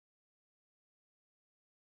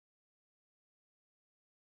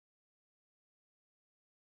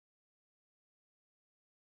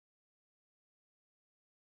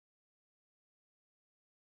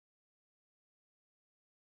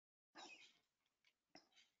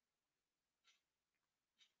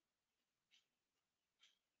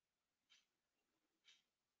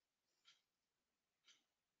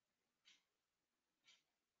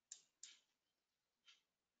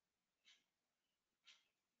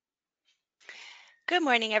Good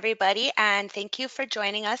morning, everybody, and thank you for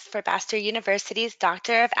joining us for Bastyr University's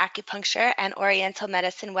Doctor of Acupuncture and Oriental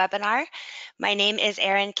Medicine webinar. My name is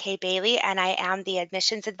Erin K. Bailey, and I am the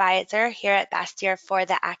admissions advisor here at Bastyr for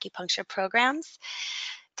the acupuncture programs.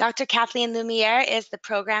 Dr. Kathleen Lumiere is the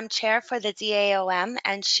program chair for the DAOM,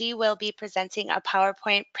 and she will be presenting a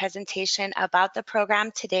PowerPoint presentation about the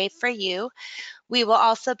program today for you. We will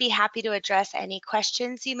also be happy to address any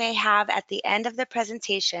questions you may have at the end of the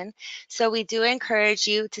presentation, so we do encourage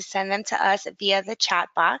you to send them to us via the chat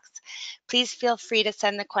box. Please feel free to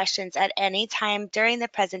send the questions at any time during the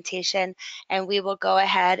presentation, and we will go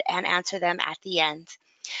ahead and answer them at the end.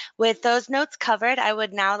 With those notes covered, I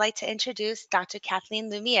would now like to introduce Dr.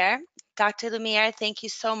 Kathleen Lumiere. Dr. Lumiere, thank you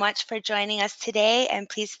so much for joining us today, and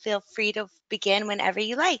please feel free to begin whenever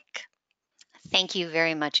you like. Thank you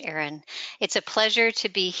very much, Erin. It's a pleasure to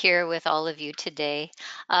be here with all of you today.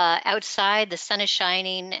 Outside, the sun is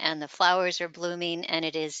shining and the flowers are blooming, and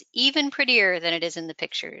it is even prettier than it is in the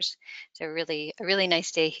pictures. So a really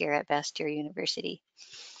nice day here at Bastyr University.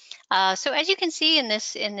 So as you can see in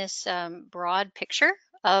this broad picture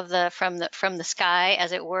of from the sky,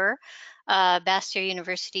 as it were, Bastyr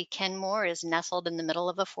University Kenmore is nestled in the middle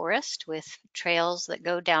of a forest with trails that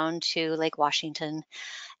go down to Lake Washington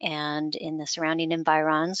and in the surrounding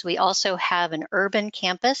environs. We also have an urban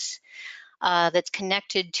campus that's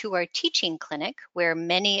connected to our teaching clinic, where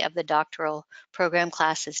many of the doctoral program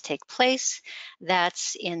classes take place.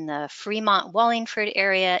 That's in the Fremont-Wallingford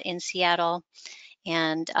area in Seattle,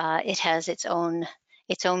 and it has its own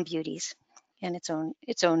beauties and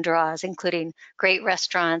its own draws, including great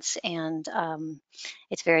restaurants, and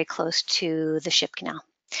it's very close to the ship canal.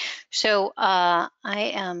 So I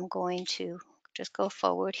am going to just go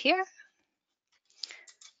forward here.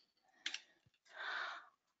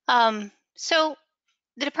 So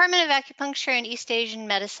the Department of Acupuncture and East Asian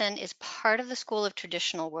Medicine is part of the School of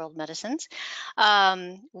Traditional World Medicines.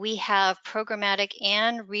 We have programmatic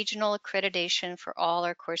and regional accreditation for all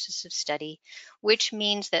our courses of study, which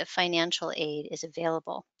means that financial aid is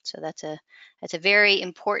available. So that's a very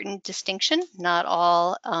important distinction. Not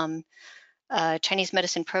all Chinese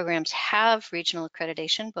medicine programs have regional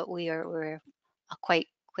accreditation, but we're quite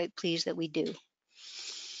pleased that we do.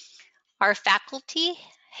 Our faculty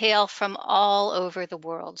hail from all over the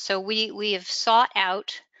world. So we have sought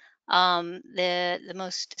out the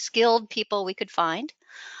most skilled people we could find.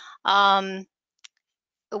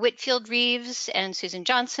 Whitfield Reeves and Susan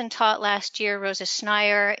Johnson taught last year. Rosa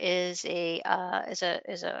Schneier is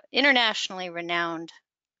a internationally renowned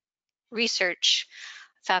research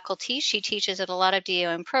faculty. She teaches at a lot of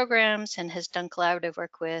DOM programs and has done collaborative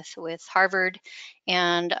work with Harvard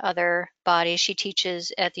and other bodies. She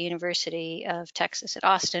teaches at the University of Texas at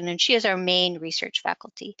Austin, and she is our main research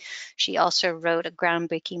faculty. She also wrote a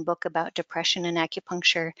groundbreaking book about depression and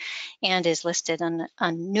acupuncture and is listed on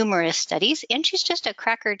numerous studies, and she's just a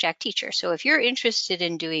crackerjack teacher. So if you're interested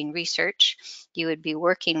in doing research, you would be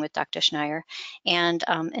working with Dr. Schneier and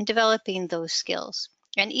developing those skills.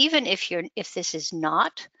 And even if this is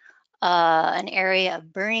not an area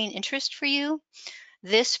of burning interest for you,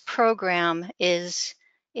 this program is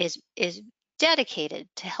dedicated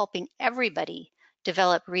to helping everybody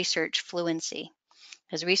develop research fluency,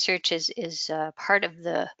 because research is part of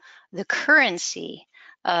the currency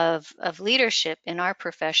of leadership in our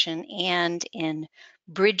profession and in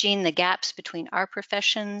bridging the gaps between our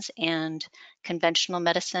professions and conventional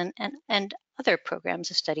medicine and other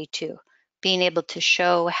programs of study too. Being able to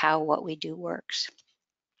show how what we do works.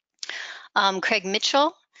 Craig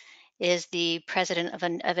Mitchell is the president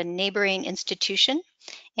of a neighboring institution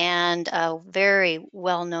and a very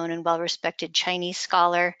well-known and well-respected Chinese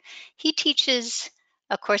scholar. He teaches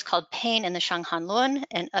a course called Pain in the Shanghan Luan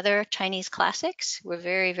and other Chinese classics. We're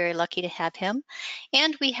very, very lucky to have him.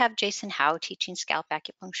 And we have Jason Howe teaching scalp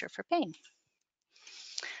acupuncture for pain.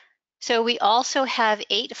 So we also have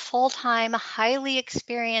 8 full-time, highly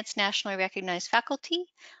experienced, nationally recognized faculty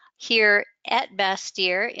here at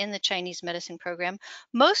Bastyr in the Chinese medicine program,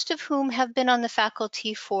 most of whom have been on the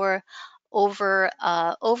faculty for over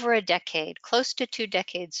a decade, close to 2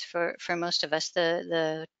 decades for most of us.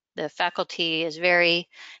 The faculty is very,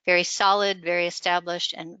 very solid, very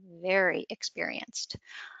established, and very experienced.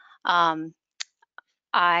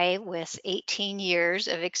 I, with 18 years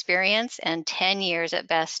of experience and 10 years at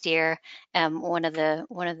Bastyr, am one of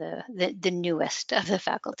the newest of the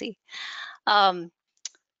faculty. Our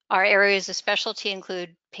areas of specialty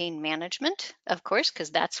include pain management, of course,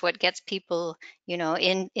 because that's what gets people,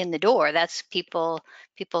 in the door. That's people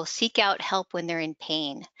seek out help when they're in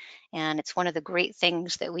pain, and it's one of the great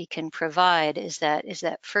things that we can provide is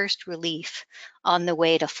that first relief on the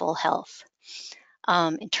way to full health.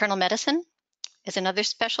 Internal medicine is another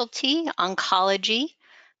specialty. Oncology,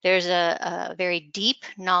 there's a very deep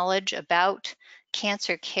knowledge about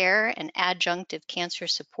cancer care and adjunctive cancer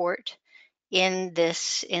support in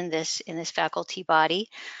this faculty body.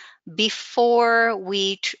 Before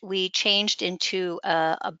we changed into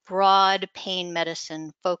a broad pain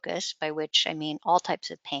medicine focus, by which I mean all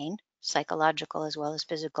types of pain, psychological as well as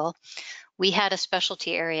physical, we had a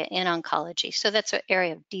specialty area in oncology. So that's an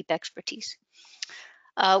area of deep expertise.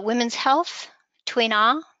 Women's health,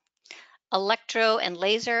 Tuina, electro and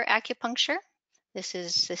laser acupuncture. This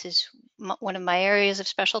is one of my areas of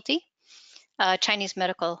specialty. Chinese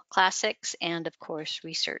medical classics, and of course,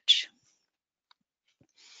 research.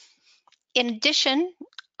 In addition,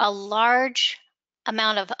 a large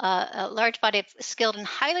body of skilled and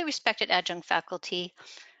highly respected adjunct faculty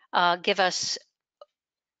give us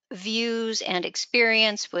views and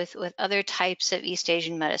experience with other types of East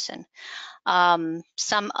Asian medicine.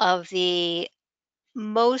 Some of the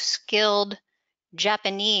most skilled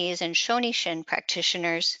Japanese and Shonishin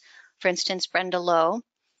practitioners, for instance, Brenda Lowe,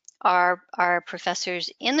 are professors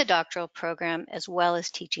in the doctoral program as well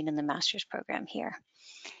as teaching in the master's program here.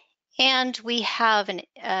 And we have,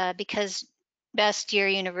 because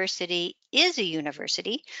Bastyr University is a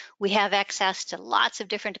university, we have access to lots of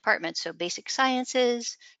different departments. So basic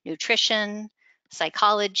sciences, nutrition,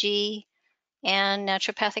 psychology, and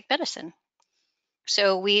naturopathic medicine.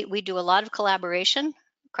 So we do a lot of collaboration,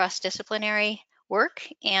 cross-disciplinary work,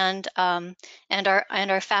 and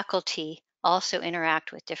our faculty also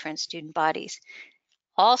interact with different student bodies.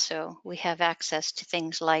 Also, we have access to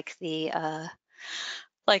things like the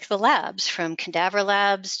labs, from cadaver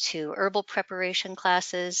labs to herbal preparation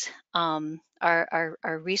classes. Our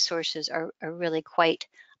resources are really quite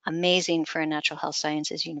amazing for a natural health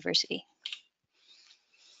sciences university.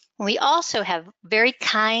 We also have very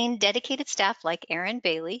kind, dedicated staff like Erin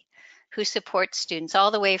Bailey, who supports students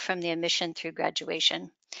all the way from the admission through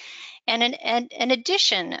graduation. And in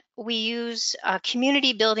addition, we use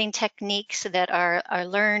community building techniques that are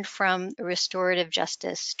learned from restorative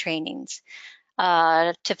justice trainings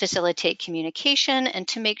to facilitate communication and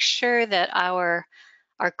to make sure that our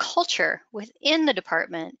culture within the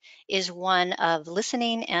department is one of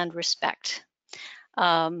listening and respect.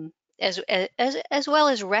 As well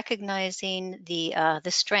as recognizing the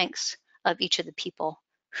strengths of each of the people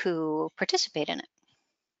who participate in it.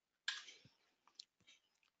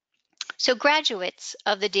 So graduates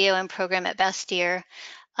of the DOM program at Bastyr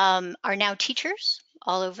are now teachers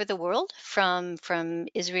all over the world, from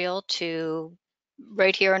Israel to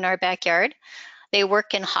right here in our backyard. They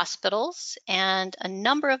work in hospitals, and a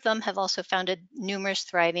number of them have also founded numerous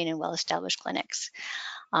thriving and well-established clinics.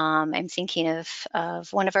 I'm thinking of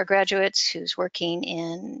one of our graduates who's working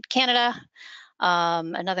in Canada,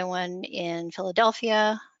 another one in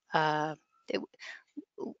Philadelphia. Our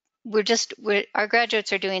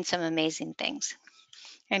graduates are doing some amazing things.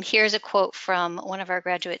 And here's a quote from one of our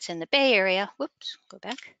graduates in the Bay Area. Whoops, go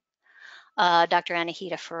back. Dr.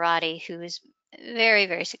 Anahita Faradi, who is very,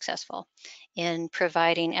 very successful in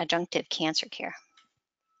providing adjunctive cancer care.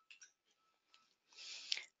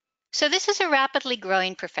 So this is a rapidly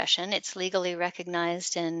growing profession. It's legally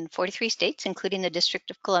recognized in 43 states, including the District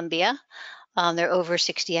of Columbia. There are over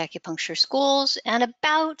 60 acupuncture schools and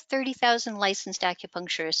about 30,000 licensed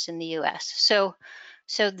acupuncturists in the US. So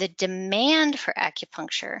the demand for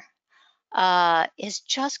acupuncture is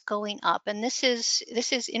just going up. And this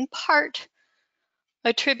is in part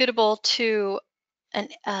attributable to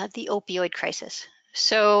the opioid crisis.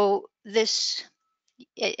 So this,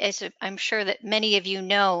 as I'm sure that many of you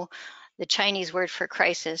know, the Chinese word for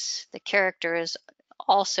crisis, the character is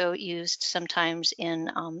also used sometimes in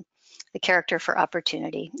the character for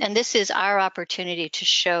opportunity. And this is our opportunity to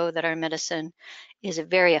show that our medicine is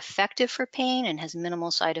very effective for pain and has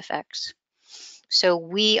minimal side effects. So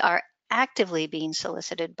we are actively being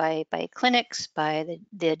solicited by clinics, by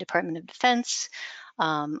the Department of Defense.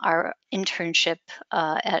 Our internship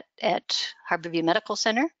at Harborview Medical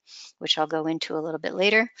Center, which I'll go into a little bit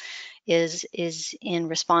later, is in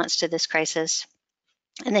response to this crisis.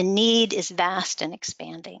 And the need is vast and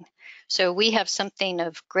expanding. So we have something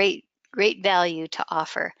of great value to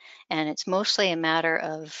offer, and it's mostly a matter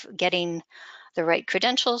of getting the right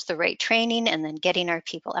credentials, the right training, and then getting our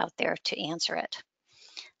people out there to answer it.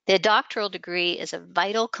 The doctoral degree is a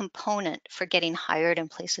vital component for getting hired in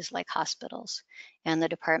places like hospitals and the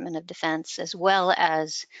Department of Defense, as well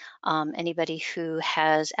as anybody who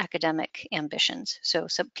has academic ambitions. So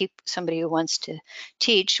somebody who wants to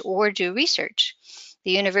teach or do research.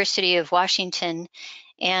 The University of Washington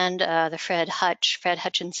and the Fred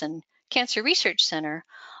Hutchinson Cancer Research Center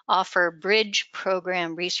offer bridge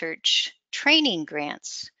program research training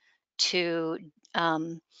grants to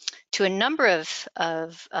a number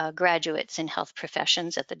of graduates in health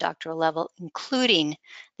professions at the doctoral level, including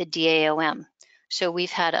the DAOM. So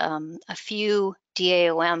we've had a few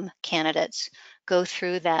DAOM candidates go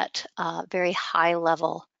through that very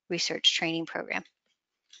high-level research training program.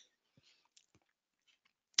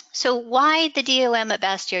 So why the DOM at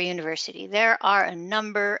Bastyr University? There are a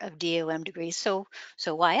number of DOM degrees, so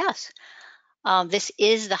why us? This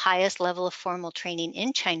is the highest level of formal training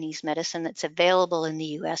in Chinese medicine that's available in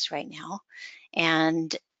the US right now.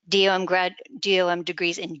 And DOM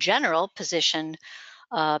degrees in general position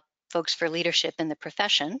folks for leadership in the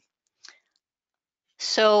profession.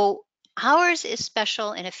 So ours is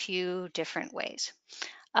special in a few different ways.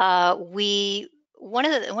 One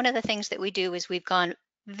of the things that we do is we've gone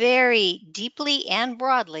very deeply and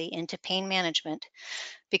broadly into pain management,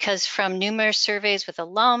 because from numerous surveys with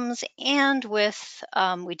alums and with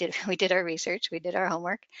we did our research, we did our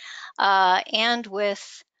homework, and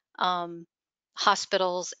with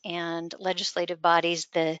hospitals and legislative bodies,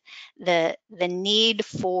 the need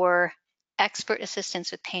for expert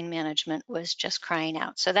assistance with pain management was just crying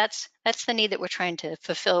out. So that's the need that we're trying to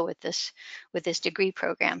fulfill with this degree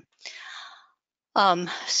program.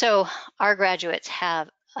 So our graduates have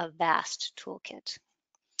a vast toolkit.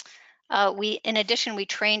 In addition, we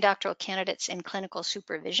train doctoral candidates in clinical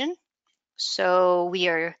supervision. So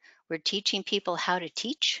we're teaching people how to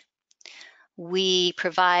teach. We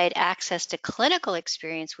provide access to clinical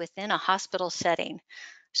experience within a hospital setting.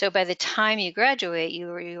 So by the time you graduate,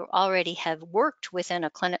 you already have worked within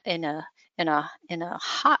a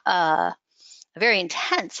very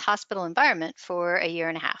intense hospital environment for a year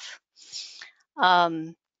and a half.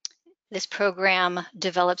 This program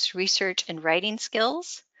develops research and writing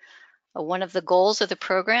skills. One of the goals of the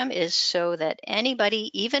program is so that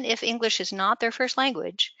anybody, even if English is not their first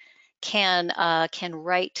language, can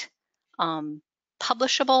write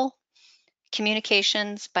publishable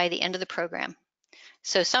communications by the end of the program.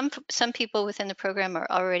 So some people within the program are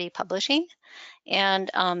already publishing,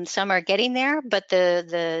 and some are getting there, but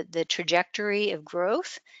the trajectory of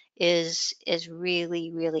growth is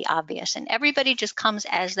really, really obvious, and everybody just comes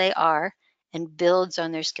as they are and builds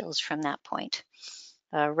on their skills from that point.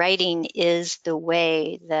 Writing is the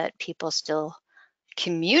way that people still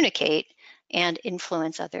communicate and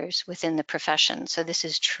influence others within the profession. So this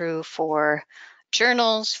is true for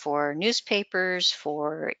journals, for newspapers,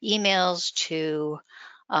 for emails to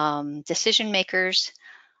decision makers.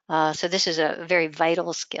 So this is a very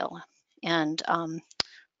vital skill. And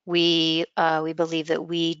we believe that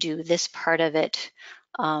we do this part of it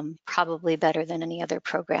probably better than any other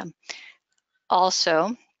program.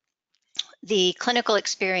 Also, the clinical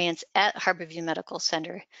experience at Harborview Medical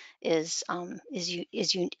Center is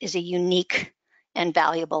a unique and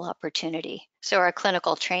valuable opportunity. So our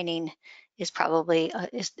clinical training is probably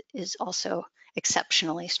is also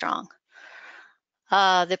exceptionally strong.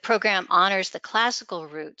 The program honors the classical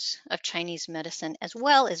roots of Chinese medicine, as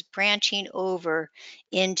well as branching over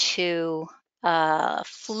into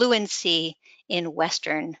fluency in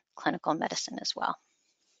Western clinical medicine as well.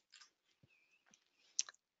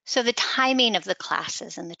 So the timing of the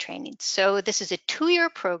classes and the training. So this is a 2-year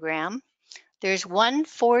program. There's 1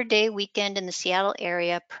 4-day weekend in the Seattle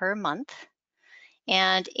area per month,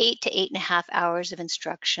 and 8 to 8.5 hours of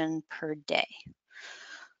instruction per day.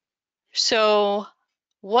 So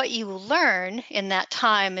what you learn in that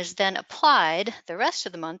time is then applied the rest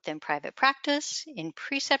of the month in private practice, in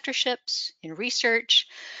preceptorships, in research,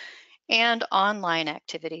 and online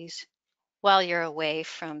activities while you're away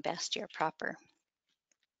from Bastyr proper.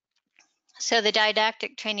 So the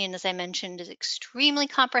didactic training, as I mentioned, is extremely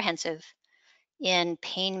comprehensive in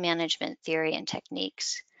pain management theory and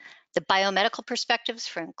techniques. The biomedical perspectives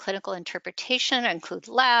from clinical interpretation include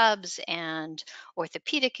labs and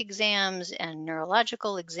orthopedic exams and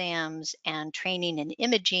neurological exams and training in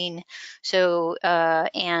imaging, so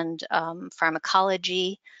and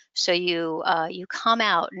pharmacology. So you come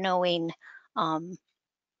out knowing,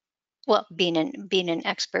 well, being an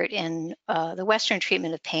expert in the Western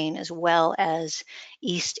treatment of pain as well as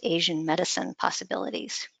East Asian medicine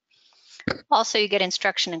possibilities. Also, you get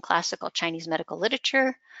instruction in classical Chinese medical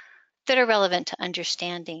literature that are relevant to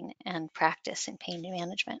understanding and practice in pain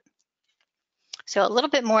management. So a little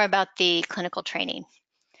bit more about the clinical training.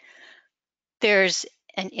 There's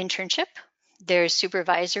an internship, there's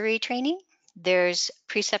supervisory training, there's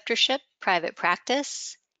preceptorship, private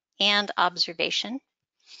practice, and observation.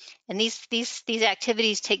 And these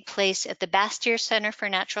activities take place at the Bastyr Center for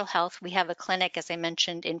Natural Health. We have a clinic, as I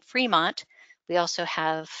mentioned, in Fremont, We also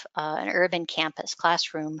have an urban campus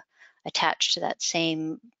classroom attached to that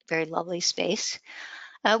same very lovely space.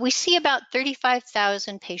 We see about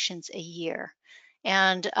 35,000 patients a year,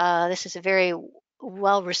 and this is a very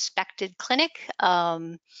well-respected clinic.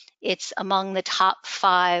 It's among the top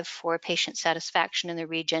 5 for patient satisfaction in the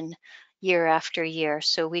region year after year.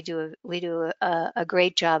 So we do a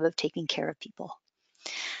great job of taking care of people.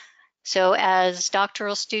 So as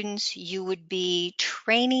doctoral students, you would be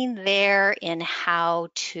training there in how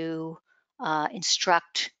to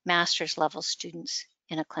instruct master's level students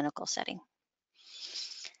in a clinical setting.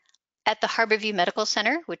 At the Harborview Medical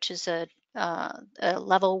Center, which is a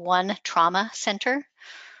level 1 trauma center,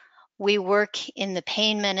 we work in the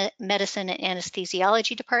pain medicine and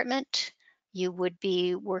anesthesiology department. You would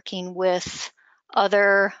be working with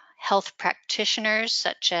other health practitioners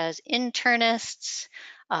such as internists,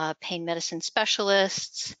 pain medicine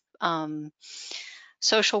specialists,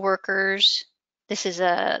 social workers. This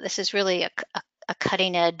is really a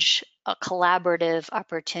cutting edge, a collaborative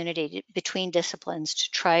opportunity between disciplines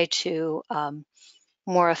to try to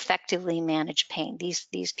more effectively manage pain.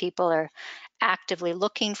 These people are actively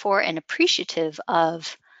looking for and appreciative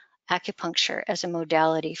of acupuncture as a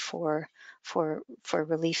modality for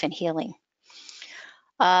relief and healing.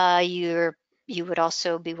 You would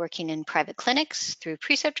also be working in private clinics through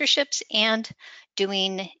preceptorships and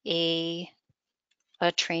doing a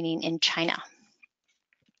training in China.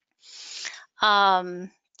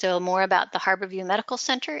 So more about the Harborview Medical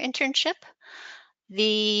Center internship.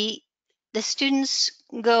 The students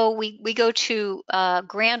we go to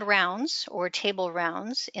grand rounds or table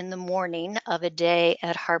rounds in the morning of a day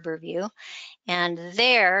at Harborview, and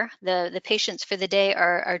there the patients for the day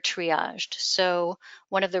are triaged. So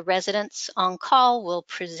one of the residents on call will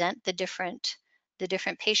present the different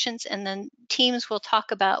patients, and then teams will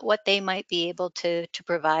talk about what they might be able to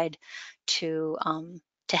provide to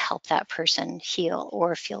help that person heal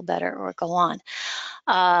or feel better or go on.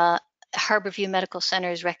 Harborview Medical Center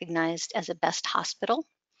is recognized as a best hospital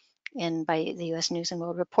by the U.S. News and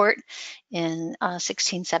World Report in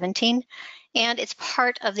 1617, and it's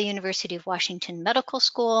part of the University of Washington Medical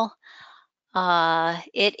School.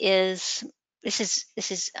 This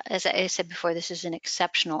is, as I said before, this is an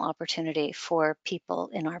exceptional opportunity for people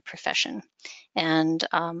in our profession, and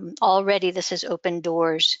already this has opened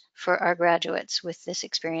doors for our graduates with this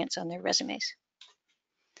experience on their resumes.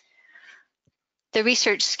 The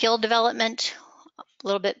research skill development, a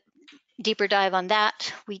little bit deeper dive on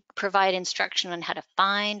that. We provide instruction on how to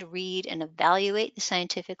find, read, and evaluate the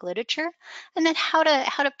scientific literature, and then how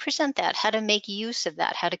to present that, how to make use of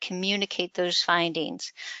that, how to communicate those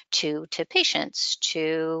findings to patients,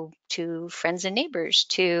 to friends and neighbors,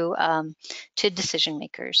 to decision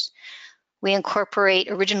makers. We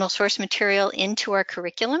incorporate original source material into our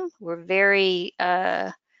curriculum. We're very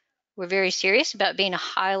serious about being a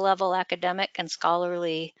high-level academic and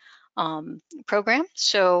scholarly program.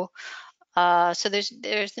 So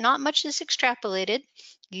there's not much that's extrapolated.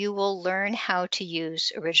 You will learn how to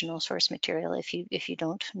use original source material if you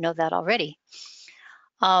don't know that already.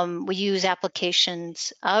 We use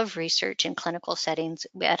applications of research in clinical settings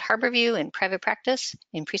at Harborview, in private practice,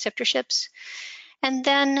 in preceptorships, and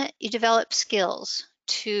then you develop skills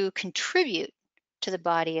to contribute to the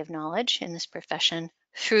body of knowledge in this profession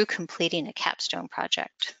through completing a capstone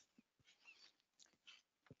project.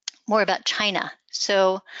 More about China.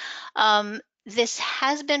 So this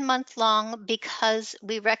has been month-long because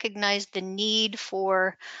we recognize the need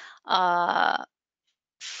for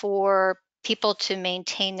people to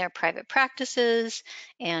maintain their private practices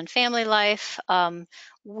and family life.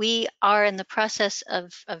 We are in the process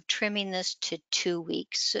of trimming this to 2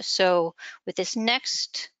 weeks. So with this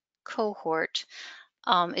next cohort,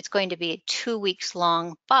 it's going to be 2 weeks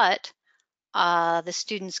long, but the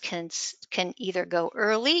students can either go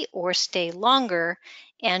early or stay longer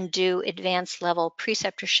and do advanced level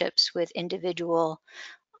preceptorships with individual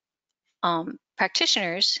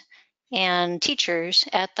practitioners and teachers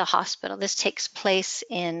at the hospital. This takes place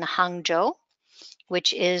in Hangzhou,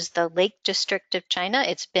 which is the Lake District of China.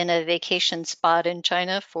 It's been a vacation spot in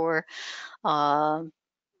China for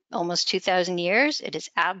almost 2,000 years. It is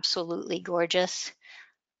absolutely gorgeous,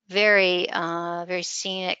 very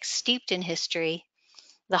scenic, steeped in history.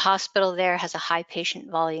 The hospital there has a high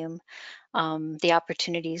patient volume. The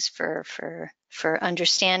opportunities for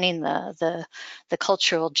understanding the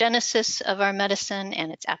cultural genesis of our medicine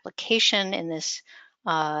and its application in this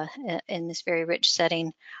very rich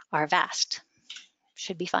setting are vast.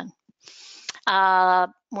 Should be fun.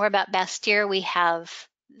 More about Bastyr. We have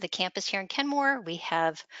the campus here in Kenmore. We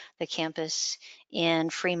have the campus in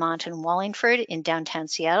Fremont and Wallingford in downtown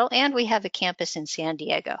Seattle, and we have a campus in San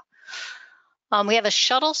Diego. We have a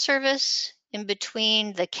shuttle service in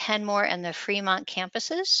between the Kenmore and the Fremont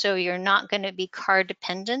campuses, so you're not going to be car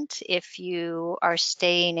dependent if you are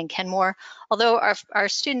staying in Kenmore, although our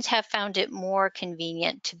students have found it more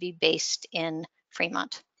convenient to be based in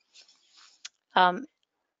Fremont.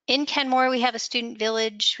 In Kenmore, we have a student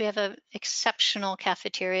village. We have an exceptional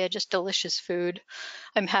cafeteria, just delicious food.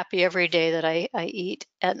 I'm happy every day that I eat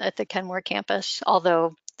at the Kenmore campus,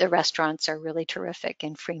 although the restaurants are really terrific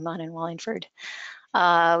in Fremont and Wallingford. We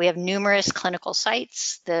have numerous clinical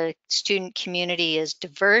sites. The student community is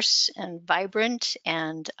diverse and vibrant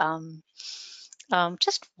and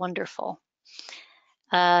just wonderful.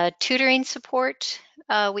 Tutoring support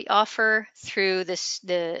we offer through the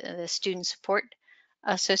Student Support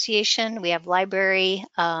Association. We have library,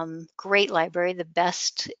 great library, the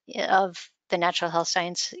best of the natural health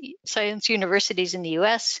science universities in the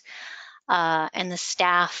US. And the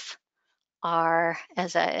staff are,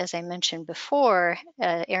 as I mentioned before,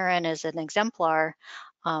 Erin as an exemplar,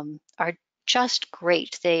 are just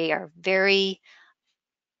great. They are very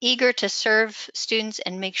eager to serve students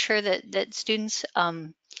and make sure that students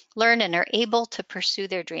learn and are able to pursue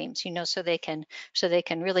their dreams, so they can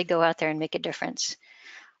really go out there and make a difference.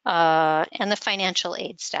 And the financial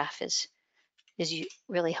aid staff is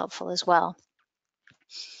really helpful as well.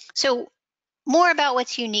 So more about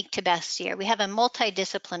what's unique to Bastyr. We have a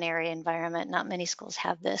multidisciplinary environment. Not many schools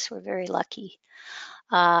have this. We're very lucky.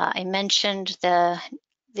 I mentioned the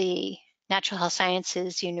Natural Health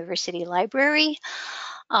Sciences University Library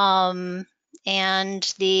and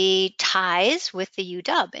the ties with the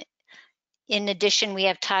UW. In addition, we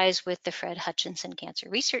have ties with the Fred Hutchinson Cancer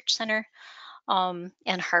Research Center and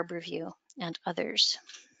Harborview and others.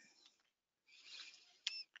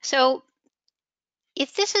 So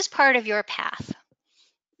if this is part of your path,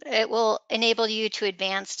 it will enable you to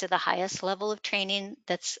advance to the highest level of training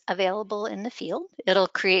that's available in the field. It'll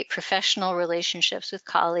create professional relationships with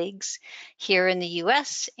colleagues here in the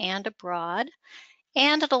US and abroad,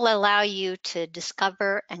 and it'll allow you to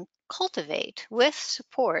discover and cultivate with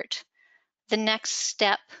support the next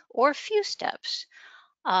step or few steps,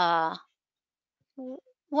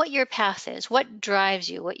 what your path is, what drives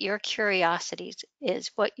you, what your curiosity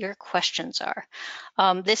is, what your questions are.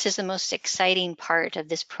 This is the most exciting part of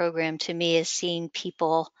this program to me, is seeing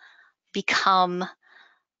people become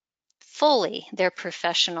fully their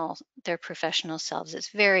professional selves. It's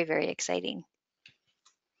very, very exciting.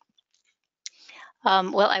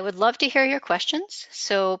 Well, I would love to hear your questions,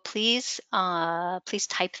 so please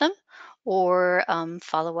type them or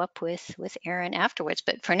follow up with Erin afterwards.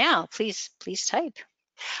 But for now, please type.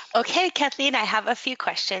 Okay, Kathleen, I have a few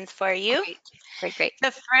questions for you. Great.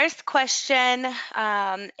 The first question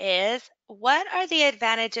is, what are the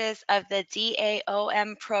advantages of the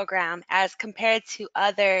DAOM program as compared to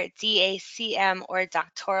other DACM or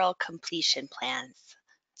doctoral completion plans?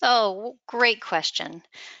 Oh, great question.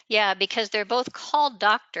 Yeah, because they're both called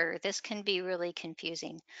doctor, this can be really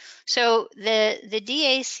confusing. So the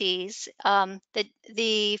DACs,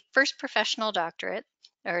 the first professional doctorate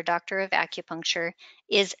or doctor of acupuncture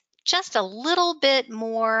is just a little bit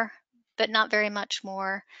more, but not very much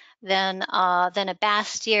more than a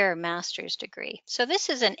Bastyr master's degree. So this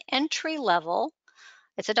is an entry level.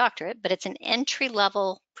 It's a doctorate, but it's an entry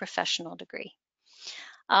level professional degree.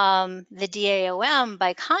 The DAOM,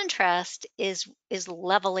 by contrast, is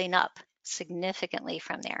leveling up significantly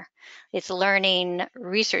from there. It's learning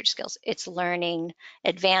research skills. It's learning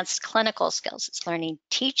advanced clinical skills. It's learning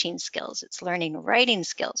teaching skills. It's learning writing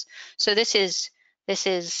skills. So this is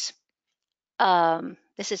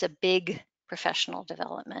a big professional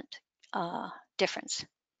development difference.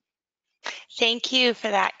 Thank you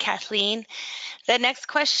for that, Kathleen. The next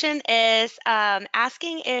question is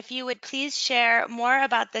asking if you would please share more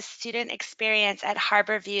about the student experience at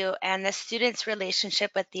Harborview and the students'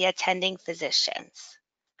 relationship with the attending physicians.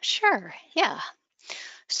 Sure, yeah.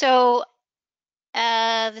 So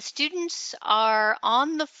the students are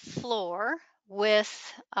on the floor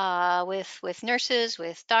with nurses,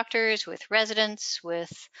 with doctors, with residents,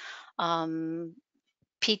 with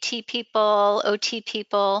PT people, OT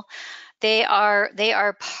people. They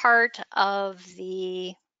are part of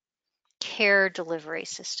the care delivery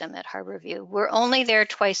system at Harborview. We're only there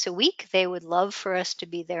twice a week. They would love for us to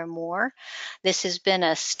be there more. This has been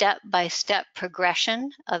a step-by-step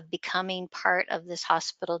progression of becoming part of this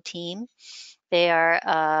hospital team.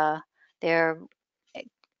 They're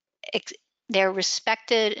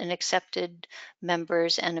respected and accepted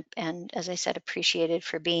members, and as I said, appreciated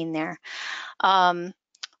for being there.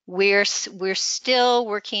 we're still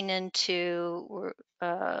working into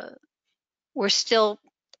we're still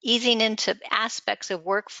easing into aspects of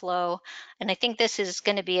workflow. And I think this is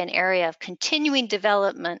going to be an area of continuing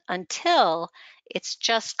development until it's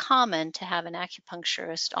just common to have an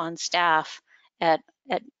acupuncturist on staff at,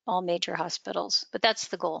 at all major hospitals. But that's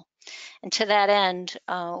the goal. And to that end,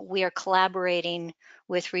 we are collaborating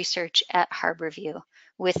with research at Harborview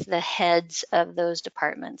with the heads of those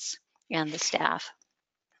departments and the staff.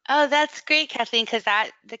 Oh, that's great, Kathleen, because that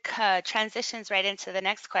transitions right into the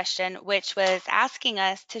next question, which was asking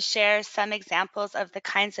us to share some examples of the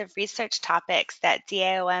kinds of research topics that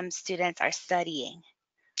DAOM students are studying.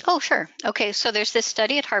 Oh, sure. Okay, so there's this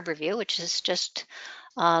study at Harborview, which is just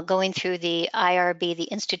going through the IRB, the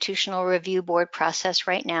Institutional Review Board process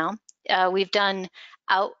right now. We've done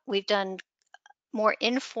more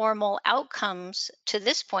informal outcomes to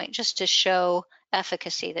this point just to show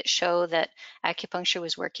efficacy, that show that acupuncture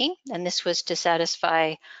was working. And this was to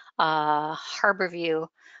satisfy Harborview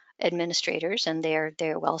administrators, and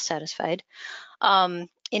they're well satisfied.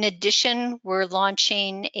 In addition, we're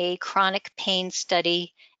launching a chronic pain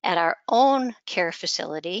study at our own care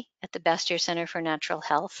facility at the Bastyr Center for Natural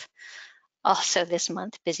Health, also this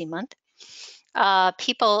month, busy month. A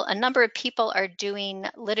number of people are doing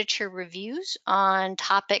literature reviews on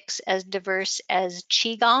topics as diverse as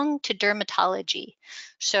Qigong to dermatology.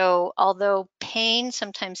 So although pain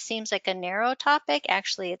sometimes seems like a narrow topic,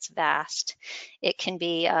 actually it's vast. It can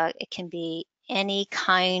be any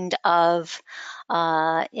kind of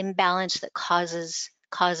imbalance that causes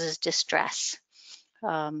distress.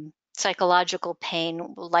 Psychological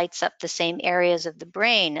pain lights up the same areas of the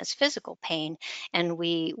brain as physical pain, and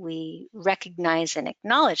we recognize and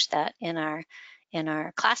acknowledge that in our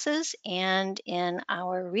classes and in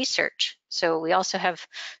our research. So we also have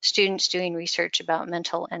students doing research about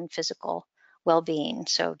mental and physical well-being,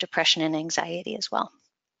 so depression and anxiety as well.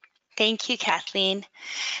 Thank you, Kathleen.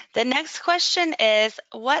 The next question is,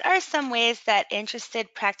 what are some ways that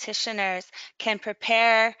interested practitioners can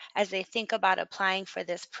prepare as they think about applying for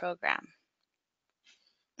this program?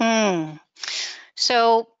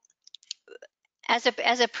 So as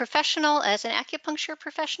a professional, as an acupuncture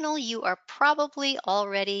professional, you are probably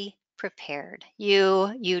already prepared.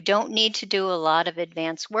 You don't need to do a lot of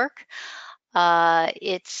advanced work.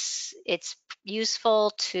 It's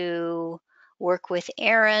useful to work with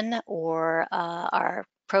Erin or our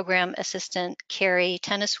program assistant, Carrie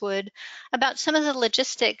Tenniswood, about some of the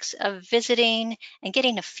logistics of visiting and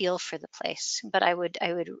getting a feel for the place. But I would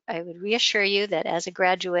reassure you that as a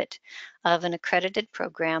graduate of an accredited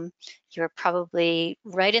program, you're probably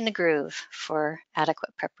right in the groove for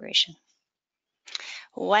adequate preparation.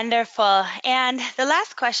 Wonderful. And the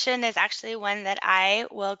last question is actually one that I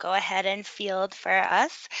will go ahead and field for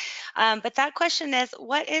us. But that question is,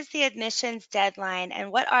 what is the admissions deadline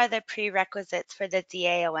and what are the prerequisites for the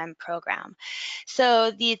DAOM program?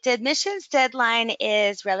 So the admissions deadline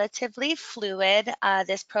is relatively fluid.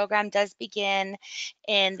 This program does begin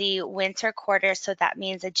in the winter quarter, so that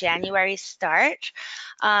means a January start.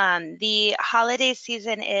 The holiday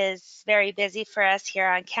season is very busy for us here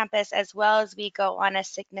on campus, as well as we go on a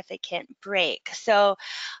significant break. So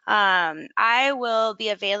I will be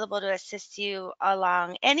available to assist you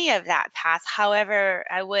along any of that path. However,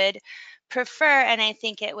 I would prefer, and I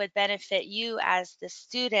think it would benefit you as the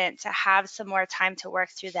student to have some more time to work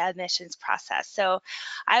through the admissions process. So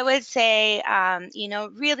I would say,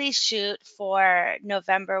 really shoot for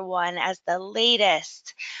November 1 as the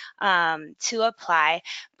latest to apply.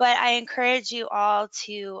 But I encourage you all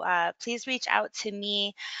to please reach out to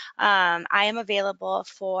me. I am available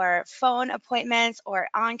for phone appointments or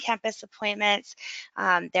on-campus appointments.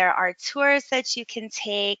 There are tours that you can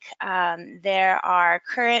take. There are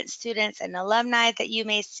current students and alumni that you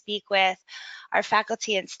may speak with. Our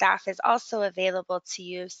faculty and staff is also available to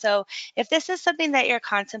you. So if this is something that you're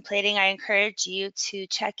contemplating, I encourage you to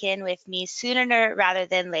check in with me sooner rather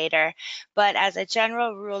than later. But as a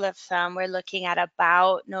general rule of thumb, we're looking at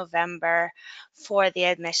about November for the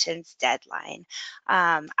admissions deadline.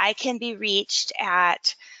 I can be reached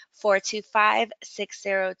at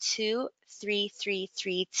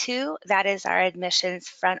 425-602-3332. That is our admissions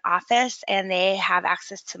front office, and they have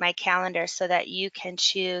access to my calendar so that you can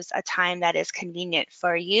choose a time that is convenient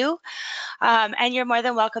for you. And you're more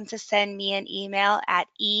than welcome to send me an email at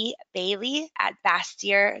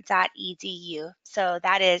ebailey@bastyr.edu. So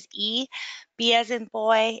that is B as in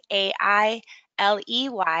boy, AILEY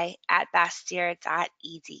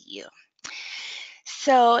 @bastyr.edu.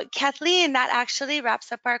 So, Kathleen, that actually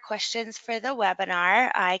wraps up our questions for the webinar.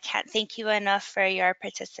 I can't thank you enough for your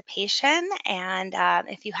participation. And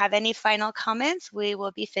if you have any final comments, we will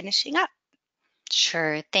be finishing up.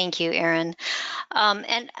 Sure. Thank you, Erin.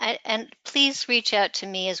 And please reach out to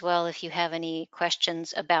me as well if you have any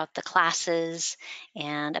questions about the classes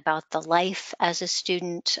and about the life as a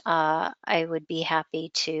student. I would be happy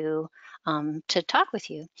to talk with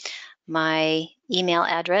you. My email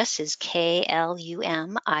address is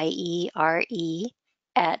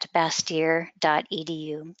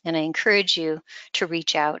klumire@bastyr.edu, and I encourage you to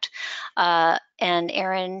reach out. And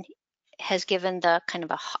Erin has given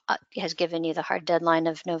has given you the hard deadline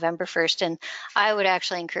of November 1st, and I would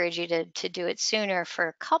actually encourage you to do it sooner for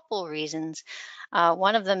a couple reasons.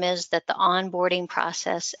 One of them is that the onboarding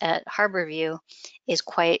process at Harborview is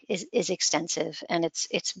extensive, and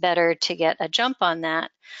it's better to get a jump on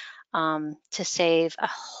that to save a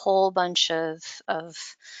whole bunch of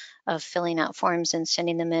filling out forms and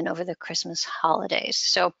sending them in over the Christmas holidays.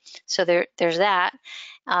 So there's that.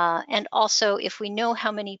 And also, if we know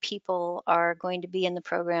how many people are going to be in the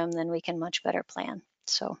program, then we can much better plan.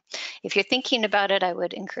 So if you're thinking about it, I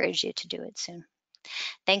would encourage you to do it soon.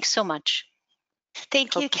 Thanks so much.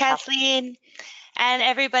 Thank you, Hope this helped. Kathleen. And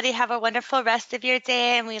everybody have a wonderful rest of your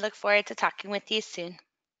day, and we look forward to talking with you soon.